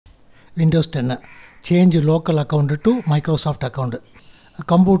Windows 10 change local account to Microsoft account.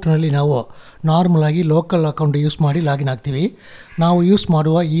 ಕಂಪ್ಯೂಟರ್ನಲ್ಲಿ ನಾವು ನಾರ್ಮಲಾಗಿ ಲೋಕಲ್ ಅಕೌಂಟ್ ಯೂಸ್ ಮಾಡಿ ಲಾಗಿನ್ ಆಗ್ತೀವಿ. ನಾವು ಯೂಸ್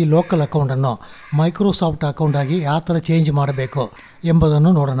ಮಾಡುವ ಈ ಲೋಕಲ್ ಅಕೌಂಟನ್ನು ಮೈಕ್ರೋಸಾಫ್ಟ್ ಅಕೌಂಟಾಗಿ ಯಾವ ಥರ ಚೇಂಜ್ ಮಾಡಬೇಕು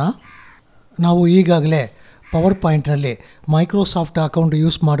ಎಂಬುದನ್ನು ನೋಡೋಣ. ನಾವು ಈಗಾಗಲೇ ಪವರ್ ಪಾಯಿಂಟ್ನಲ್ಲಿ ಮೈಕ್ರೋಸಾಫ್ಟ್ ಅಕೌಂಟ್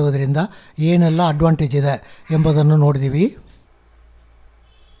ಯೂಸ್ ಮಾಡುವುದರಿಂದ ಏನೆಲ್ಲ ಅಡ್ವಾಂಟೇಜ್ ಇದೆ ಎಂಬುದನ್ನು ನೋಡಿದ್ದೀವಿ.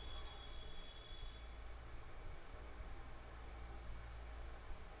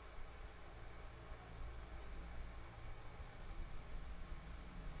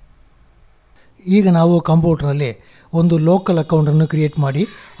 ಈಗ ನಾವು ಕಂಪ್ಯೂಟ್ರಲ್ಲಿ ಒಂದು ಲೋಕಲ್ ಅಕೌಂಟನ್ನು ಕ್ರಿಯೇಟ್ ಮಾಡಿ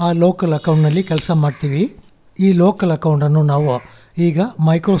ಆ ಲೋಕಲ್ ಅಕೌಂಟ್ನಲ್ಲಿ ಕೆಲಸ ಮಾಡ್ತೀವಿ. ಈ ಲೋಕಲ್ ಅಕೌಂಟನ್ನು ನಾವು ಈಗ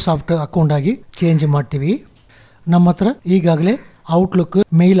ಮೈಕ್ರೋಸಾಫ್ಟ್ ಅಕೌಂಟಾಗಿ ಚೇಂಜ್ ಮಾಡ್ತೀವಿ. ನಮ್ಮ ಹತ್ರ ಈಗಾಗಲೇ ಔಟ್ಲುಕ್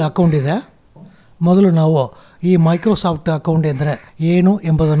ಮೇಲ್ ಅಕೌಂಟ್ ಇದೆ. ಮೊದಲು ನಾವು ಈ ಮೈಕ್ರೋಸಾಫ್ಟ್ ಅಕೌಂಟ್ ಎಂದರೆ ಏನು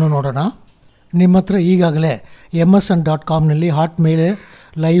ಎಂಬುದನ್ನು ನೋಡೋಣ. ನಿಮ್ಮ ಹತ್ರ ಈಗಾಗಲೇ MSN.comನಲ್ಲಿ ಹಾಟ್ ಮೇಲ್,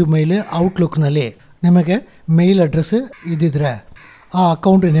 ಲೈವ್ ಮೇಲ್, ಔಟ್ಲುಕ್ನಲ್ಲಿ ನಿಮಗೆ ಮೇಲ್ ಅಡ್ರೆಸ್ ಇದ್ದಿದ್ರೆ ಆ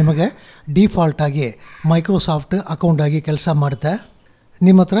ಅಕೌಂಟ್ ನಿಮಗೆ ಡಿಫಾಲ್ಟಾಗಿ ಮೈಕ್ರೋಸಾಫ್ಟ್ ಅಕೌಂಟಾಗಿ ಕೆಲಸ ಮಾಡುತ್ತೆ.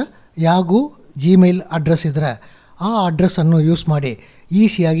 ನಿಮ್ಮ ಹತ್ರ ಯಾಗೂ ಜಿಮೇಲ್ ಅಡ್ರೆಸ್ ಇದ್ದರೆ ಆ ಅಡ್ರೆಸ್ಸನ್ನು ಯೂಸ್ ಮಾಡಿ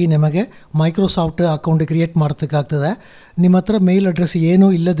ಈಸಿಯಾಗಿ ನಿಮಗೆ ಮೈಕ್ರೋಸಾಫ್ಟ್ ಅಕೌಂಟ್ ಕ್ರಿಯೇಟ್ ಮಾಡೋದಕ್ಕಾಗ್ತದೆ. ನಿಮ್ಮ ಹತ್ರ ಮೇಲ್ ಅಡ್ರೆಸ್ ಏನೂ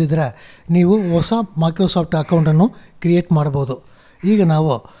ಇಲ್ಲದಿದ್ದರೆ ನೀವು ಹೊಸ ಮೈಕ್ರೋಸಾಫ್ಟ್ ಅಕೌಂಟನ್ನು ಕ್ರಿಯೇಟ್ ಮಾಡ್ಬೋದು. ಈಗ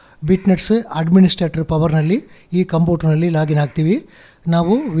ನಾವು ಬಿಟ್ನೆಟ್ಸ್ ಅಡ್ಮಿನಿಸ್ಟ್ರೇಟರ್ ಪವರ್ನಲ್ಲಿ ಈ ಕಂಪ್ಯೂಟರ್ನಲ್ಲಿ ಲಾಗಿನ್ ಆಗ್ತೀವಿ.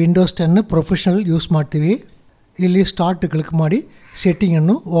 ನಾವು ವಿಂಡೋಸ್ 10 ಪ್ರೊಫೆಷನಲ್ ಯೂಸ್ ಮಾಡ್ತೀವಿ. ಇಲ್ಲಿ ಸ್ಟಾರ್ಟ್ ಕ್ಲಿಕ್ ಮಾಡಿ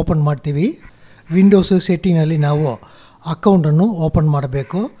ಸೆಟ್ಟಿಂಗನ್ನು ಓಪನ್ ಮಾಡ್ತೀವಿ. ವಿಂಡೋಸ್ ಸೆಟ್ಟಿಂಗಲ್ಲಿ ನಾವು ಅಕೌಂಟನ್ನು ಓಪನ್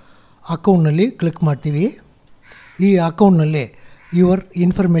ಮಾಡಬೇಕು. ಅಕೌಂಟ್ನಲ್ಲಿ ಕ್ಲಿಕ್ ಮಾಡ್ತೀವಿ. ಈ ಅಕೌಂಟ್ನಲ್ಲಿ ಯುವರ್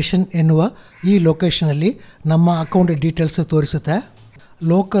ಇನ್ಫಾರ್ಮೇಷನ್ ಎನ್ನುವ ಈ ಲೊಕೇಶನಲ್ಲಿ ನಮ್ಮ ಅಕೌಂಟ್ ಡೀಟೇಲ್ಸ್ ತೋರಿಸುತ್ತೆ.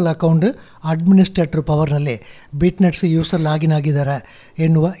 Local account administrator ಪವರ್ನಲ್ಲಿ ಬಿಟ್ನೆಟ್ಸ್ user login ಆಗಿದ್ದಾರೆ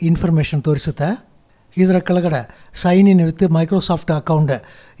ಎನ್ನುವ ಇನ್ಫಾರ್ಮೇಷನ್ ತೋರಿಸುತ್ತೆ. ಇದರ ಕೆಳಗಡೆ sign in with Microsoft account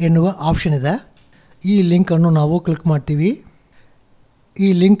ಎನ್ನುವ ಆಪ್ಷನ್ ಇದೆ. ಈ ಲಿಂಕನ್ನು ನಾವು ಕ್ಲಿಕ್ ಮಾಡ್ತೀವಿ. ಈ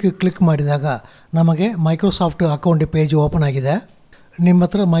ಲಿಂಕ್ ಕ್ಲಿಕ್ ಮಾಡಿದಾಗ ನಮಗೆ ಮೈಕ್ರೋಸಾಫ್ಟ್ ಅಕೌಂಟ್ ಪೇಜ್ ಓಪನ್ ಆಗಿದೆ. ನಿಮ್ಮ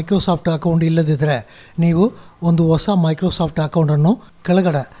ಹತ್ರ ಮೈಕ್ರೋಸಾಫ್ಟ್ ಅಕೌಂಟ್ ಇಲ್ಲದಿದ್ದರೆ ನೀವು ಒಂದು ಹೊಸ ಮೈಕ್ರೋಸಾಫ್ಟ್ ಅಕೌಂಟನ್ನು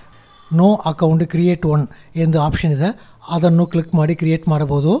ಕೆಳಗಡೆ ನೋ ಅಕೌಂಟ್ ಕ್ರಿಯೇಟ್ ಒನ್ ಎಂದು ಆಪ್ಷನ್ ಇದೆ, ಅದನ್ನು ಕ್ಲಿಕ್ ಮಾಡಿ ಕ್ರಿಯೇಟ್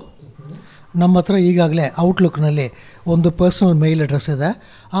ಮಾಡಬಹುದು. ನಮ್ಮ ಹತ್ರ ಈಗಾಗಲೇ ಔಟ್ಲುಕ್ನಲ್ಲಿ ಒಂದು ಪರ್ಸನಲ್ ಮೇಲ್ ಅಡ್ರೆಸ್ ಇದೆ.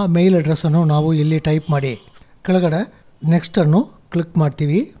 ಆ ಮೇಲ್ ಅಡ್ರೆಸ್ಸನ್ನು ನಾವು ಇಲ್ಲಿ ಟೈಪ್ ಮಾಡಿ ಕೆಳಗಡೆ ನೆಕ್ಸ್ಟನ್ನು ಕ್ಲಿಕ್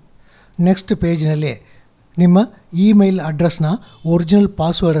ಮಾಡ್ತೀವಿ. ನೆಕ್ಸ್ಟ್ ಪೇಜ್ನಲ್ಲಿ ನಿಮ್ಮ ಇಮೇಲ್ ಅಡ್ರೆಸ್ನ ಒರಿಜಿನಲ್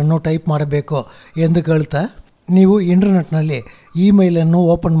ಪಾಸ್ವರ್ಡನ್ನು ಟೈಪ್ ಮಾಡಬೇಕು ಎಂದು ಕೇಳುತ್ತೆ. ನೀವು ಇಂಟರ್ನೆಟ್ನಲ್ಲಿ ಇಮೇಲನ್ನು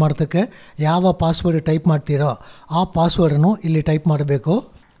ಓಪನ್ ಮಾಡೋದಕ್ಕೆ ಯಾವ ಪಾಸ್ವರ್ಡ್ ಟೈಪ್ ಮಾಡ್ತೀರೋ ಆ ಪಾಸ್ವರ್ಡನ್ನು ಇಲ್ಲಿ ಟೈಪ್ ಮಾಡಬೇಕು.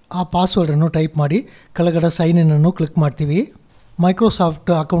 ಆ ಪಾಸ್ವರ್ಡನ್ನು ಟೈಪ್ ಮಾಡಿ ಕೆಳಗಡೆ ಸೈನ್ ಇನ್ನನ್ನು ಕ್ಲಿಕ್ ಮಾಡ್ತೀವಿ.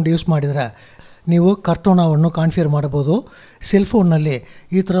 ಮೈಕ್ರೋಸಾಫ್ಟ್ ಅಕೌಂಟ್ ಯೂಸ್ ಮಾಡಿದರೆ ನೀವು ಕರ್ತೋಣವನ್ನು ಕಾನ್ಫಿಗರ್ ಮಾಡಬಹುದು. ಸೆಲ್ಫೋನ್ನಲ್ಲಿ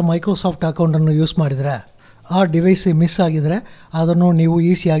ಈ ಥರ ಮೈಕ್ರೋಸಾಫ್ಟ್ ಅಕೌಂಟನ್ನು ಯೂಸ್ ಮಾಡಿದರೆ ಆ ಡಿವೈಸ್ ಮಿಸ್ ಆಗಿದರೆ ಅದನ್ನು ನೀವು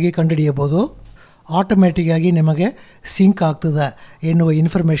ಈಸಿಯಾಗಿ ಕಂಡುಹಿಡಿಯಬಹುದು. ಆಟೋಮ್ಯಾಟಿಕ್ಕಾಗಿ ನಿಮಗೆ ಸಿಂಕ್ ಆಗ್ತದೆ ಎನ್ನುವ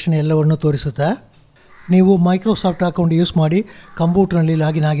ಇನ್ಫಾರ್ಮೇಷನ್ ಎಲ್ಲವನ್ನು ತೋರಿಸುತ್ತೆ. ನೀವು ಮೈಕ್ರೋಸಾಫ್ಟ್ ಅಕೌಂಟ್ ಯೂಸ್ ಮಾಡಿ ಕಂಪ್ಯೂಟರ್ನಲ್ಲಿ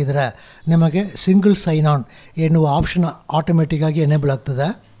ಲಾಗಿನ್ ಆಗಿದರೆ ನಿಮಗೆ ಸಿಂಗಲ್ ಸೈನ್ ಆನ್ ಎನ್ನುವ ಆಪ್ಷನ್ ಆಟೋಮೆಟಿಕ್ಕಾಗಿ ಎನೇಬಲ್ ಆಗ್ತದೆ.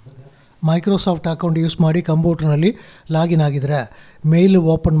 ಮೈಕ್ರೋಸಾಫ್ಟ್ ಅಕೌಂಟ್ ಯೂಸ್ ಮಾಡಿ ಕಂಪ್ಯೂಟರ್ನಲ್ಲಿ ಲಾಗಿನ್ ಆಗಿದರೆ ಮೇಲ್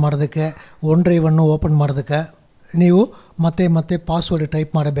ಓಪನ್ ಮಾಡೋದಕ್ಕೆ, ಒನ್ ಡ್ರೈವನ್ನು ಓಪನ್ ಮಾಡೋದಕ್ಕೆ ನೀವು ಮತ್ತೆ ಪಾಸ್ವರ್ಡ್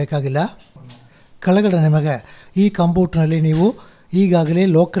ಟೈಪ್ ಮಾಡಬೇಕಾಗಿಲ್ಲ. ಕೆಳಗಡೆ ನಿಮಗೆ ಈ ಕಂಪ್ಯೂಟರ್ನಲ್ಲಿ ನೀವು ಈಗಾಗಲೇ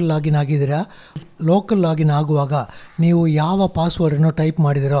ಲೋಕಲ್ ಲಾಗಿನ್ ಆಗಿದ್ದೀರಾ. ಲೋಕಲ್ ಲಾಗಿನ್ ಆಗುವಾಗ ನೀವು ಯಾವ ಪಾಸ್ವರ್ಡನ್ನು ಟೈಪ್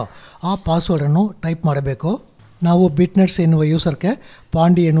ಮಾಡಿದಿರೋ ಆ ಪಾಸ್ವರ್ಡನ್ನು ಟೈಪ್ ಮಾಡಬೇಕು. ನಾವು ಬಿಟ್ನೆಟ್ಸ್ ಎನ್ನುವ ಯೂಸರ್ಗೆ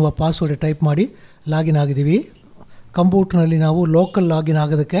ಪಾಂಡಿ ಎನ್ನುವ ಪಾಸ್ವರ್ಡ್ ಟೈಪ್ ಮಾಡಿ ಲಾಗಿನ್ ಆಗಿದ್ದೀವಿ. ಕಂಪ್ಯೂಟರ್ನಲ್ಲಿ ನಾವು ಲೋಕಲ್ ಲಾಗಿನ್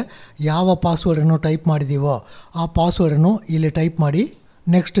ಆಗೋದಕ್ಕೆ ಯಾವ ಪಾಸ್ವರ್ಡನ್ನು ಟೈಪ್ ಮಾಡಿದ್ದೀವೋ ಆ ಪಾಸ್ವರ್ಡನ್ನು ಇಲ್ಲಿ ಟೈಪ್ ಮಾಡಿ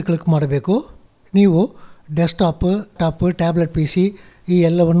ನೆಕ್ಸ್ಟ್ ಕ್ಲಿಕ್ ಮಾಡಬೇಕು. ನೀವು ಡೆಸ್ಕ್ಟಾಪ್, ಟ್ಯಾಬ್ಲೆಟ್ PC ಈ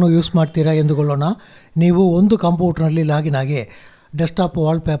ಎಲ್ಲವನ್ನು ಯೂಸ್ ಮಾಡ್ತೀರಾ ಎಂದುಕೊಳ್ಳೋಣ. ನೀವು ಒಂದು ಕಂಪ್ಯೂಟರ್ನಲ್ಲಿ ಲಾಗಿನ್ ಆಗಿ desktop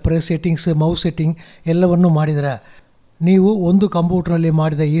wallpaper, settings, mouse setting ಎಲ್ಲವನ್ನು ಮಾಡಿದರೆ ನೀವು ಒಂದು ಕಂಪ್ಯೂಟರ್ನಲ್ಲಿ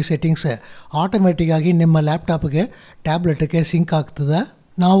ಮಾಡಿದ ಈ ಸೆಟ್ಟಿಂಗ್ಸ್ ಆಟೋಮೆಟಿಕ್ಕಾಗಿ ನಿಮ್ಮ ಲ್ಯಾಪ್ಟಾಪ್ಗೆ, ಟ್ಯಾಬ್ಲೆಟ್ಗೆ ಸಿಂಕ್ ಆಗ್ತದೆ.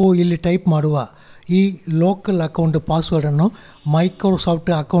 ನಾವು ಇಲ್ಲಿ ಟೈಪ್ ಮಾಡುವ ಈ local account ಪಾಸ್ವರ್ಡನ್ನು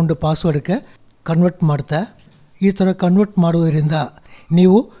Microsoft account ಪಾಸ್ವರ್ಡ್ಗೆ convert ಮಾಡುತ್ತೆ. ಈ ಥರ ಕನ್ವರ್ಟ್ ಮಾಡುವುದರಿಂದ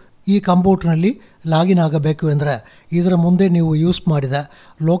ನೀವು ಈ ಕಂಪ್ಯೂಟರ್ನಲ್ಲಿ ಲಾಗಿನ್ ಆಗಬೇಕು ಅಂದರೆ ಇದರ ಮುಂದೆ ನೀವು ಯೂಸ್ ಮಾಡಿದ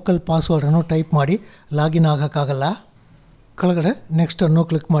ಲೋಕಲ್ ಪಾಸ್ವರ್ಡನ್ನು ಟೈಪ್ ಮಾಡಿ ಲಾಗಿನ್ ಆಗೋಕ್ಕಾಗಲ್ಲ. ಕೆಳಗಡೆ ನೆಕ್ಸ್ಟನ್ನು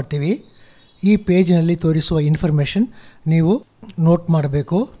ಕ್ಲಿಕ್ ಮಾಡ್ತೀವಿ. ಈ ಪೇಜ್ನಲ್ಲಿ ತೋರಿಸುವ ಇನ್ಫಾರ್ಮೇಷನ್ ನೀವು ನೋಟ್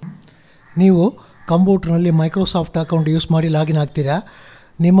ಮಾಡಬೇಕು. ನೀವು ಕಂಪ್ಯೂಟರ್ನಲ್ಲಿ ಮೈಕ್ರೋಸಾಫ್ಟ್ ಅಕೌಂಟ್ ಯೂಸ್ ಮಾಡಿ ಲಾಗಿನ್ ಆಗ್ತೀರಾ.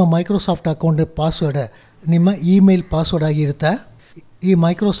 ನಿಮ್ಮ ಮೈಕ್ರೋಸಾಫ್ಟ್ ಅಕೌಂಟ್ ಪಾಸ್ವರ್ಡ್ ನಿಮ್ಮ ಇಮೇಲ್ ಪಾಸ್ವರ್ಡ್ ಆಗಿರುತ್ತೆ. ಈ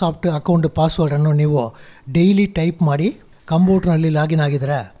ಮೈಕ್ರೋಸಾಫ್ಟ್ ಅಕೌಂಟ್ ಪಾಸ್ವರ್ಡನ್ನು ನೀವು ಡೈಲಿ ಟೈಪ್ ಮಾಡಿ ಕಂಪ್ಯೂಟರ್ನಲ್ಲಿ ಲಾಗಿನ್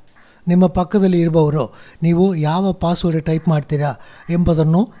ಆಗಿದರೆ ನಿಮ್ಮ ಪಕ್ಕದಲ್ಲಿ ಇರುವವರು ನೀವು ಯಾವ ಪಾಸ್ವರ್ಡ್ ಟೈಪ್ ಮಾಡ್ತೀರಾ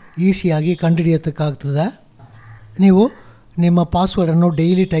ಎಂಬುದನ್ನು ಈಸಿಯಾಗಿ ಕಂಡುಹಿಡಿಯೋದಕ್ಕಾಗ್ತದೆ. ನೀವು ನಿಮ್ಮ ಪಾಸ್ವರ್ಡನ್ನು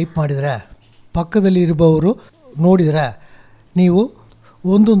ಡೈಲಿ ಟೈಪ್ ಮಾಡಿದರೆ ಪಕ್ಕದಲ್ಲಿ ಇರುವವರು ನೋಡಿದರೆ ನೀವು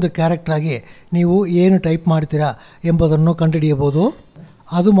ಒಂದೊಂದು ಕ್ಯಾರೆಕ್ಟ್ರಾಗಿ ನೀವು ಏನು ಟೈಪ್ ಮಾಡ್ತೀರಾ ಎಂಬುದನ್ನು ಕಂಡುಹಿಡಿಯಬಹುದು.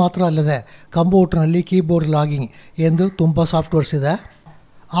 ಅದು ಮಾತ್ರ ಅಲ್ಲದೆ ಕಂಪ್ಯೂಟರ್ನಲ್ಲಿ ಕೀಬೋರ್ಡ್ ಲಾಗಿಂಗ್ ಎಂದು ತುಂಬ ಸಾಫ್ಟ್ವೇರ್ಸ್ ಇದೆ.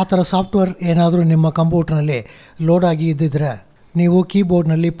 ಆ ಥರ ಸಾಫ್ಟ್ವೇರ್ ಏನಾದರೂ ನಿಮ್ಮ ಕಂಪ್ಯೂಟರ್ನಲ್ಲಿ ಲೋಡ್ ಆಗಿ ಇದ್ದಿದ್ದರೆ ನೀವು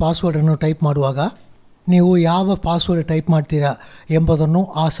ಕೀಬೋರ್ಡ್ನಲ್ಲಿ ಪಾಸ್ವರ್ಡನ್ನು ಟೈಪ್ ಮಾಡುವಾಗ ನೀವು ಯಾವ ಪಾಸ್ವರ್ಡ್ ಟೈಪ್ ಮಾಡ್ತೀರಾ ಎಂಬುದನ್ನು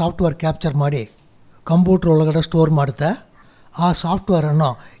ಆ ಸಾಫ್ಟ್ವೇರ್ ಕ್ಯಾಪ್ಚರ್ ಮಾಡಿ ಕಂಪ್ಯೂಟರ್ ಒಳಗಡೆ ಸ್ಟೋರ್ ಮಾಡುತ್ತೆ. ಆ ಸಾಫ್ಟ್ವೇರನ್ನು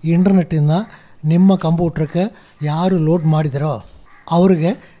ಇಂಟರ್ನೆಟ್ಟಿಂದ ನಿಮ್ಮ ಕಂಪ್ಯೂಟ್ರಿಗೆ ಯಾರು ಲೋಡ್ ಮಾಡಿದರೋ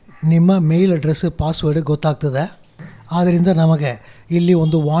ಅವರಿಗೆ ನಿಮ್ಮ ಮೇಲ್ ಅಡ್ರೆಸ್ ಪಾಸ್ವರ್ಡ್ ಗೊತ್ತಾಗ್ತದೆ. ಆದ್ದರಿಂದ ನಮಗೆ ಇಲ್ಲಿ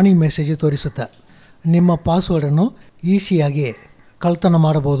ಒಂದು ವಾರ್ನಿಂಗ್ ಮೆಸೇಜ್ ತೋರಿಸುತ್ತೆ. ನಿಮ್ಮ ಪಾಸ್ವರ್ಡನ್ನು ಈಸಿಯಾಗಿ ಕಳ್ತನ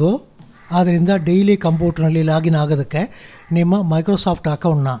ಮಾಡಬಹುದು. ಆದ್ದರಿಂದ ಡೈಲಿ ಕಂಪ್ಯೂಟರ್ನಲ್ಲಿ ಲಾಗಿನ್ ಆಗೋದಕ್ಕೆ ನಿಮ್ಮ ಮೈಕ್ರೋಸಾಫ್ಟ್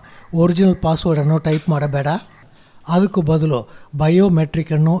ಅಕೌಂಟ್ನ ಒರಿಜಿನಲ್ ಪಾಸ್ವರ್ಡನ್ನು ಟೈಪ್ ಮಾಡಬೇಡ. ಅದಕ್ಕೂ ಬದಲು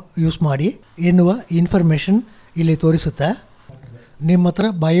ಬಯೋಮೆಟ್ರಿಕನ್ನು ಯೂಸ್ ಮಾಡಿ ಎನ್ನುವ ಇನ್ಫಾರ್ಮೇಷನ್ ಇಲ್ಲಿ ತೋರಿಸುತ್ತೆ. ನಿಮ್ಮ ಹತ್ರ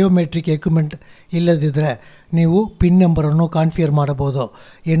ಬಯೋಮೆಟ್ರಿಕ್ ಎಕ್ವಿಪ್ಮೆಂಟ್ ಇಲ್ಲದಿದ್ದರೆ ನೀವು ಪಿನ್ ನಂಬರನ್ನು ಕಾನ್ಫಿಗರ್ ಮಾಡಬಹುದು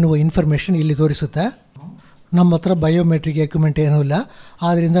ಎನ್ನುವ ಇನ್ಫಾರ್ಮೇಷನ್ ಇಲ್ಲಿ ತೋರಿಸುತ್ತೆ. ನಮ್ಮ ಹತ್ರ ಬಯೋಮೆಟ್ರಿಕ್ ಎಕ್ವಿಪ್ಮೆಂಟ್ ಏನೂ ಇಲ್ಲ,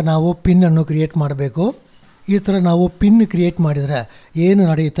 ಆದ್ದರಿಂದ ನಾವು ಪಿನ್ನನ್ನು ಕ್ರಿಯೇಟ್ ಮಾಡಬೇಕು. ಈ ಥರ ನಾವು ಪಿನ್ ಕ್ರಿಯೇಟ್ ಮಾಡಿದರೆ ಏನು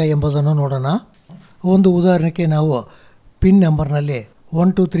ನಡೆಯುತ್ತೆ ಎಂಬುದನ್ನು ನೋಡೋಣ. ಒಂದು ಉದಾಹರಣೆಗೆ ನಾವು ಪಿನ್ ನಂಬರ್ನಲ್ಲಿ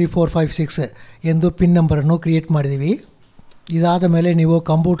 1 2 3 4 5 6 ಎಂದು ಪಿನ್ ನಂಬರನ್ನು ಕ್ರಿಯೇಟ್ ಮಾಡಿದ್ದೀವಿ. ಇದಾದ ಮೇಲೆ ನೀವು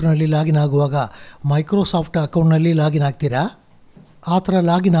ಕಂಪ್ಯೂಟರ್ನಲ್ಲಿ ಲಾಗಿನ್ ಆಗುವಾಗ ಮೈಕ್ರೋಸಾಫ್ಟ್ ಅಕೌಂಟ್ನಲ್ಲಿ ಲಾಗಿನ್ ಆಗ್ತೀರಾ. ಆ ಥರ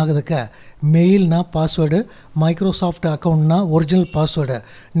ಲಾಗಿನ್ ಆಗೋದಕ್ಕೆ ಮೇಲ್ನ ಪಾಸ್ವರ್ಡ್, ಮೈಕ್ರೋಸಾಫ್ಟ್ ಅಕೌಂಟ್ನ ಒರಿಜಿನಲ್ ಪಾಸ್ವರ್ಡ್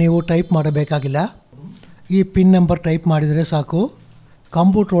ನೀವು ಟೈಪ್ ಮಾಡಬೇಕಾಗಿಲ್ಲ. ಈ ಪಿನ್ ನಂಬರ್ ಟೈಪ್ ಮಾಡಿದರೆ ಸಾಕು.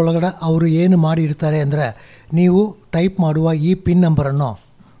 ಕಂಪ್ಯೂಟ್ರ್ ಒಳಗಡೆ ಅವರು ಏನು ಮಾಡಿರ್ತಾರೆ ಅಂದರೆ ನೀವು ಟೈಪ್ ಮಾಡುವ ಈ ಪಿನ್ ನಂಬರನ್ನು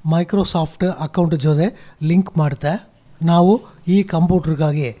ಮೈಕ್ರೋಸಾಫ್ಟ್ ಅಕೌಂಟ್ ಜೊತೆ ಲಿಂಕ್ ಮಾಡುತ್ತೆ. ನಾವು ಈ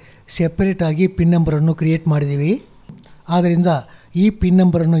ಕಂಪ್ಯೂಟ್ರಿಗಾಗಿ ಸೆಪರೇಟಾಗಿ ಪಿನ್ ನಂಬರನ್ನು ಕ್ರಿಯೇಟ್ ಮಾಡಿದ್ದೀವಿ. ಆದ್ದರಿಂದ ಈ ಪಿನ್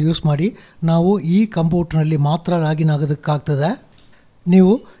ನಂಬರನ್ನು ಯೂಸ್ ಮಾಡಿ ನಾವು ಈ ಕಂಪ್ಯೂಟ್ರ್ನಲ್ಲಿ ಮಾತ್ರ ಲಾಗಿನ್ ಆಗೋದಕ್ಕಾಗ್ತದೆ.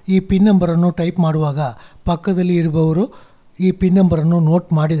 ನೀವು ಈ ಪಿನ್ ನಂಬರನ್ನು ಟೈಪ್ ಮಾಡುವಾಗ ಪಕ್ಕದಲ್ಲಿ ಇರುವವರು ಈ ಪಿನ್ ನಂಬರನ್ನು ನೋಟ್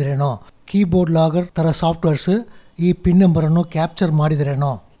ಮಾಡಿದ್ರೇನೋ, ಕೀಬೋರ್ಡ್ ಲಾಗರ್ ಥರ ಸಾಫ್ಟ್ವೇರ್ಸ್ ಈ ಪಿನ್ ನಂಬರನ್ನು ಕ್ಯಾಪ್ಚರ್ ಮಾಡಿದ್ರೇನೋ,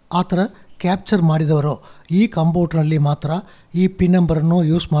 ಆ ಥರ ಕ್ಯಾಪ್ಚರ್ ಮಾಡಿದವರು ಈ ಕಂಪ್ಯೂಟ್ರಲ್ಲಿ ಮಾತ್ರ ಈ ಪಿನ್ ನಂಬರನ್ನು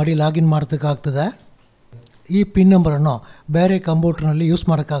ಯೂಸ್ ಮಾಡಿ ಲಾಗಿನ್ ಮಾಡೋದಕ್ಕಾಗ್ತದೆ. ಈ ಪಿನ್ ನಂಬರನ್ನು ಬೇರೆ ಕಂಪ್ಯೂಟ್ರ್ನಲ್ಲಿ ಯೂಸ್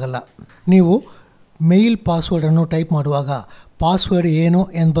ಮಾಡೋಕ್ಕಾಗಲ್ಲ. ನೀವು ಮೇಲ್ ಪಾಸ್ವರ್ಡನ್ನು ಟೈಪ್ ಮಾಡುವಾಗ ಪಾಸ್ವರ್ಡ್ ಏನು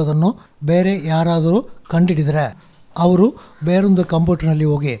ಎಂಬುದನ್ನು ಬೇರೆ ಯಾರಾದರೂ ಕಂಡುಹಿಡಿದರೆ ಅವರು ಬೇರೊಂದು ಕಂಪ್ಯೂಟರ್ನಲ್ಲಿ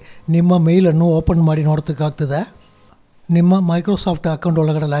ಹೋಗಿ ನಿಮ್ಮ ಮೇಲನ್ನು ಓಪನ್ ಮಾಡಿ ನೋಡೋದಕ್ಕಾಗ್ತದೆ. ನಿಮ್ಮ ಮೈಕ್ರೋಸಾಫ್ಟ್ ಅಕೌಂಟ್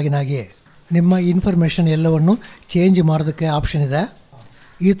ಒಳಗಡೆ ಲಾಗಿನ್ ಆಗಿ ನಿಮ್ಮ ಇನ್ಫಾರ್ಮೇಷನ್ ಎಲ್ಲವನ್ನು ಚೇಂಜ್ ಮಾಡೋದಕ್ಕೆ ಆಪ್ಷನ್ ಇದೆ.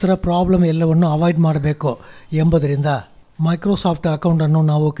 ಈ ಥರ ಪ್ರಾಬ್ಲಮ್ ಎಲ್ಲವನ್ನು ಅವಾಯ್ಡ್ ಮಾಡಬೇಕು ಎಂಬುದರಿಂದ ಮೈಕ್ರೋಸಾಫ್ಟ್ ಅಕೌಂಟನ್ನು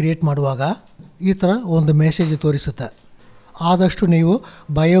ನಾವು ಕ್ರಿಯೇಟ್ ಮಾಡುವಾಗ ಈ ಥರ ಒಂದು ಮೆಸೇಜ್ ತೋರಿಸುತ್ತೆ. ಆದಷ್ಟು ನೀವು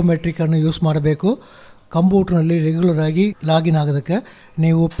ಬಯೋಮೆಟ್ರಿಕನ್ನು ಯೂಸ್ ಮಾಡಬೇಕು. ಕಂಪ್ಯೂಟ್ರ್ನಲ್ಲಿ ರೆಗ್ಯುಲರಾಗಿ ಲಾಗಿನ್ ಆಗೋದಕ್ಕೆ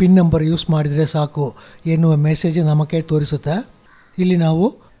ನೀವು ಪಿನ್ ನಂಬರ್ ಯೂಸ್ ಮಾಡಿದರೆ ಸಾಕು ಎನ್ನುವ ಮೆಸೇಜ್ ನಮಗೆ ತೋರಿಸುತ್ತೆ. ಇಲ್ಲಿ ನಾವು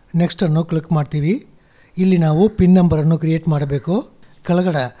ನೆಕ್ಸ್ಟನ್ನು ಕ್ಲಿಕ್ ಮಾಡ್ತೀವಿ. ಇಲ್ಲಿ ನಾವು ಪಿನ್ ನಂಬರನ್ನು ಕ್ರಿಯೇಟ್ ಮಾಡಬೇಕು.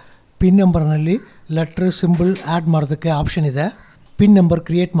 ಕೆಳಗಡೆ ಪಿನ್ ನಂಬರ್ನಲ್ಲಿ ಲೆಟ್ರ್ ಸಿಂಬಲ್ ಆ್ಯಡ್ ಮಾಡೋದಕ್ಕೆ ಆಪ್ಷನ್ ಇದೆ. ಪಿನ್ ನಂಬರ್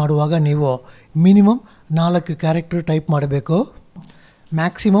ಕ್ರಿಯೇಟ್ ಮಾಡುವಾಗ ನೀವು ಮಿನಿಮಮ್ 4 ಕ್ಯಾರೆಕ್ಟರ್ ಟೈಪ್ ಮಾಡಬೇಕು.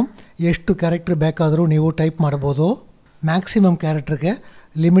 ಮ್ಯಾಕ್ಸಿಮಮ್ ಎಷ್ಟು ಕ್ಯಾರೆಕ್ಟರ್ ಬೇಕಾದರೂ ನೀವು ಟೈಪ್ ಮಾಡ್ಬೋದು. ಮ್ಯಾಕ್ಸಿಮಮ್ ಕ್ಯಾರೆಕ್ಟರ್ಗೆ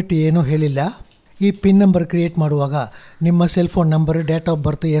ಲಿಮಿಟ್ ಏನೂ ಹೇಳಿಲ್ಲ. ಈ ಪಿನ್ ನಂಬರ್ ಕ್ರಿಯೇಟ್ ಮಾಡುವಾಗ ನಿಮ್ಮ cell phone number, date of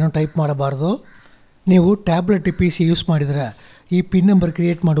birth ಏನೂ ಟೈಪ್ ಮಾಡಬಾರ್ದು. ನೀವು ಟ್ಯಾಬ್ಲೆಟ್ PC ಯೂಸ್ ಮಾಡಿದರೆ ಈ ಪಿನ್ ನಂಬರ್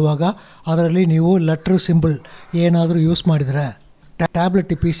ಕ್ರಿಯೇಟ್ ಮಾಡುವಾಗ ಅದರಲ್ಲಿ ನೀವು ಲೆಟ್ರ್ ಸಿಂಬಲ್ ಏನಾದರೂ ಯೂಸ್ ಮಾಡಿದರೆ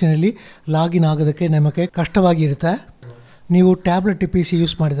ಟ್ಯಾಬ್ಲೆಟ್ PCನಲ್ಲಿ ಲಾಗಿನ್ ಆಗೋದಕ್ಕೆ ನಮಗೆ ಕಷ್ಟವಾಗಿರುತ್ತೆ. ನೀವು ಟ್ಯಾಬ್ಲೆಟ್ PC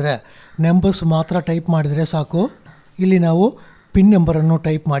ಯೂಸ್ ಮಾಡಿದರೆ ನಂಬರ್ಸ್ ಮಾತ್ರ ಟೈಪ್ ಮಾಡಿದರೆ ಸಾಕು. ಇಲ್ಲಿ ನಾವು ಪಿನ್ ನಂಬರನ್ನು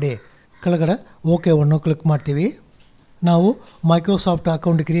ಟೈಪ್ ಮಾಡಿ ಕೆಳಗಡೆ ಓಕೆವನ್ನು ಕ್ಲಿಕ್ ಮಾಡ್ತೀವಿ. ನಾವು ಮೈಕ್ರೋಸಾಫ್ಟ್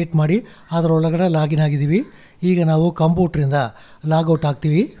ಅಕೌಂಟ್ ಕ್ರಿಯೇಟ್ ಮಾಡಿ ಅದರೊಳಗಡೆ ಲಾಗಿನ್ ಆಗಿದ್ದೀವಿ. ಈಗ ನಾವು ಕಂಪ್ಯೂಟ್ರಿಂದ ಲಾಗೌಟ್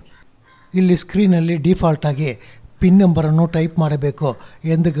ಆಗ್ತೀವಿ. ಇಲ್ಲಿ ಸ್ಕ್ರೀನಲ್ಲಿ ಡಿಫಾಲ್ಟಾಗಿ ಪಿನ್ ನಂಬರನ್ನು ಟೈಪ್ ಮಾಡಬೇಕು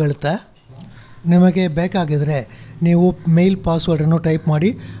ಎಂದು ಹೇಳುತ್ತೆ. ನಿಮಗೆ ಬೇಕಾಗಿದ್ದರೆ ನೀವು ಮೇಲ್ ಪಾಸ್ವರ್ಡನ್ನು ಟೈಪ್ ಮಾಡಿ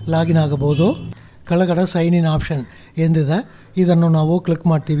ಲಾಗಿನ್ ಆಗಬಹುದು. ಕೆಳಗಡೆ ಸೈನ್ ಇನ್ ಆಪ್ಷನ್ ಎಂದಿದೆ, ಇದನ್ನು ನಾವು ಕ್ಲಿಕ್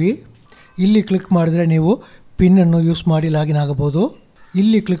ಮಾಡ್ತೀವಿ. ಇಲ್ಲಿ ಕ್ಲಿಕ್ ಮಾಡಿದರೆ ನೀವು ಪಿನ್ನನ್ನು ಯೂಸ್ ಮಾಡಿ ಲಾಗಿನ್ ಆಗಬಹುದು.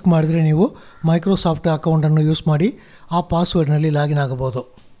 ಇಲ್ಲಿ ಕ್ಲಿಕ್ ಮಾಡಿದರೆ ನೀವು ಮೈಕ್ರೋಸಾಫ್ಟ್ ಅಕೌಂಟನ್ನು ಯೂಸ್ ಮಾಡಿ ಆ ಪಾಸ್ವರ್ಡ್ನಲ್ಲಿ ಲಾಗಿನ್ ಆಗಬಹುದು.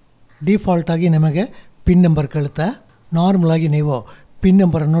 ಡಿಫಾಲ್ಟಾಗಿ ನಿಮಗೆ ಪಿನ್ ನಂಬರ್ ಕೇಳುತ್ತೆ. ನಾರ್ಮಲಾಗಿ ನೀವು ಪಿನ್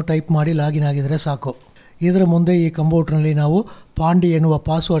ನಂಬರನ್ನು ಟೈಪ್ ಮಾಡಿ ಲಾಗಿನ್ ಆಗಿದರೆ ಸಾಕು. ಇದರ ಮುಂದೆ ಈ ಕಂಪ್ಯೂಟ್ರ್ನಲ್ಲಿ ನಾವು ಪಾಂಡಿ ಎನ್ನುವ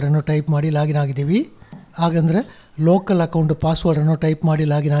ಪಾಸ್ವರ್ಡನ್ನು ಟೈಪ್ ಮಾಡಿ ಲಾಗಿನ್ ಆಗಿದ್ದೀವಿ. ಹಾಗಂದರೆ ಲೋಕಲ್ ಅಕೌಂಟ್ ಪಾಸ್ವರ್ಡನ್ನು ಟೈಪ್ ಮಾಡಿ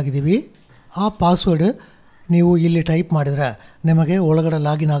ಲಾಗಿನ್ ಆಗಿದ್ದೀವಿ. ಆ ಪಾಸ್ವರ್ಡ್ ನೀವು ಇಲ್ಲಿ ಟೈಪ್ ಮಾಡಿದರೆ ನಿಮಗೆ ಒಳಗಡೆ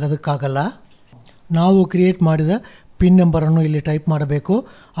ಲಾಗಿನ್ ಆಗೋದಕ್ಕಾಗಲ್ಲ. ನಾವು ಕ್ರಿಯೇಟ್ ಮಾಡಿದ ಪಿನ್ ನಂಬರನ್ನು ಇಲ್ಲಿ ಟೈಪ್ ಮಾಡಬೇಕು.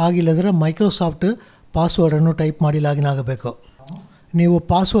 ಆಗಿಲ್ಲದ್ರೆ ಮೈಕ್ರೋಸಾಫ್ಟ್ ಪಾಸ್ವರ್ಡನ್ನು ಟೈಪ್ ಮಾಡಿ ಲಾಗಿನ್ ಆಗಬೇಕು. ನೀವು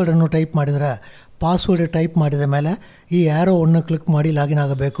ಪಾಸ್ವರ್ಡನ್ನು ಟೈಪ್ ಮಾಡಿದರೆ ಪಾಸ್ವರ್ಡ್ ಟೈಪ್ ಮಾಡಿದ ಮೇಲೆ ಈ ಆ್ಯರೋವನ್ನು ಕ್ಲಿಕ್ ಮಾಡಿ ಲಾಗಿನ್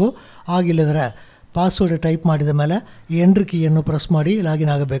ಆಗಬೇಕು. ಆಗಿಲ್ಲದ್ರೆ ಪಾಸ್ವರ್ಡ್ ಟೈಪ್ ಮಾಡಿದ ಮೇಲೆ ಎಂಟ್ರಿ ಕೀಯನ್ನು ಪ್ರೆಸ್ ಮಾಡಿ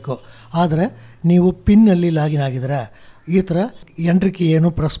ಲಾಗಿನ್ ಆಗಬೇಕು. ಆದರೆ ನೀವು ಪಿನ್ನಲ್ಲಿ ಲಾಗಿನ್ ಆಗಿದರೆ ಈ ಥರ ಎಂಟ್ರಿ ಕೀ ಏನು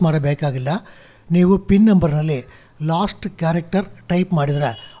ಪ್ರೆಸ್ ಮಾಡಬೇಕಾಗಿಲ್ಲ. ನೀವು ಪಿನ್ ನಂಬರ್ನಲ್ಲಿ ಲಾಸ್ಟ್ ಕ್ಯಾರೆಕ್ಟರ್ ಟೈಪ್ ಮಾಡಿದರೆ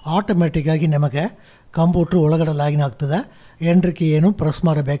ಆಟೋಮೆಟಿಕ್ಕಾಗಿ ನಿಮಗೆ ಕಂಪ್ಯೂಟ್ರ್ ಒಳಗಡೆ ಲಾಗಿನ್ ಆಗ್ತದೆ. ಎಂಟ್ರಿ ಕೀ ಏನು ಪ್ರೆಸ್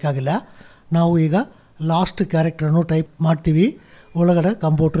ಮಾಡಬೇಕಾಗಿಲ್ಲ. ನಾವು ಈಗ ಲಾಸ್ಟ್ ಕ್ಯಾರೆಕ್ಟರನ್ನು ಟೈಪ್ ಮಾಡ್ತೀವಿ, ಒಳಗಡೆ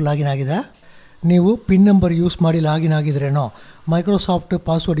ಕಂಪ್ಯೂಟ್ರ್ ಲಾಗಿನ್ ಆಗಿದೆ. ನೀವು ಪಿನ್ ನಂಬರ್ ಯೂಸ್ ಮಾಡಿ ಲಾಗಿನ್ ಆಗಿದ್ರೇನೋ, ಮೈಕ್ರೋಸಾಫ್ಟ್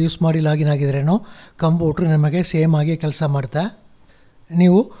ಪಾಸ್ವರ್ಡ್ ಯೂಸ್ ಮಾಡಿ ಲಾಗಿನ್ ಆಗಿದ್ರೇನೋ ಕಂಪ್ಯೂಟ್ರ್ ನಿಮಗೆ ಸೇಮ್ ಆಗಿ ಕೆಲಸ ಮಾಡುತ್ತೆ.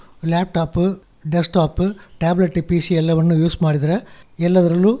 ನೀವು ಲ್ಯಾಪ್ಟಾಪ್, ಡೆಸ್ಕ್ಟಾಪ್, ಟ್ಯಾಬ್ಲೆಟ್, PC ಎಲ್ಲವನ್ನು ಯೂಸ್ ಮಾಡಿದರೆ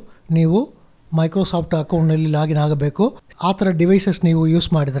ಎಲ್ಲದರಲ್ಲೂ ನೀವು ಮೈಕ್ರೋಸಾಫ್ಟ್ ಅಕೌಂಟ್ನಲ್ಲಿ ಲಾಗಿನ್ ಆಗಬೇಕು. ಆ ಥರ ಡಿವೈಸಸ್ ನೀವು ಯೂಸ್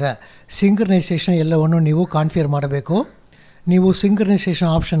ಮಾಡಿದರೆ ಸಿಂಕ್ರನೈಸೇಷನ್ ಎಲ್ಲವನ್ನು ನೀವು ಕಾನ್ಫಿಗರ್ ಮಾಡಬೇಕು. ನೀವು ಸಿಂಕ್ರನೈಸೇಷನ್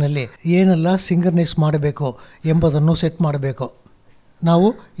ಆಪ್ಷನಲ್ಲಿ ಏನೆಲ್ಲ ಸಿಂಕ್ರನೈಸ್ ಮಾಡಬೇಕು ಎಂಬುದನ್ನು ಸೆಟ್ ಮಾಡಬೇಕು. ನಾವು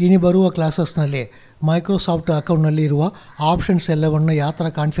ಇನ್ನು ಬರುವ ಕ್ಲಾಸಸ್ನಲ್ಲಿ ಮೈಕ್ರೋಸಾಫ್ಟ್ ಅಕೌಂಟ್ನಲ್ಲಿ ಇರುವ ಆಪ್ಷನ್ಸ್ ಎಲ್ಲವನ್ನು ಯಾವ ಥರ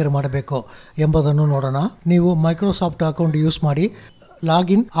ಕಾನ್ಫಿಗರ್ ಮಾಡಬೇಕು ಎಂಬುದನ್ನು ನೋಡೋಣ. ನೀವು ಮೈಕ್ರೋಸಾಫ್ಟ್ ಅಕೌಂಟ್ ಯೂಸ್ ಮಾಡಿ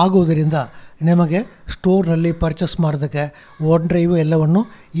ಲಾಗಿನ್ ಆಗುವುದರಿಂದ ನಿಮಗೆ ಸ್ಟೋರ್ನಲ್ಲಿ ಪರ್ಚೇಸ್ ಮಾಡೋದಕ್ಕೆ ಒನ್ ಡ್ರೈವ್ ಎಲ್ಲವನ್ನು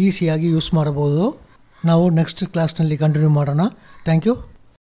ಈಸಿಯಾಗಿ ಯೂಸ್ ಮಾಡಬಹುದು. ನಾವು ನೆಕ್ಸ್ಟ್ ಕ್ಲಾಸ್ನಲ್ಲಿ ಕಂಟಿನ್ಯೂ ಮಾಡೋಣ. Thank you.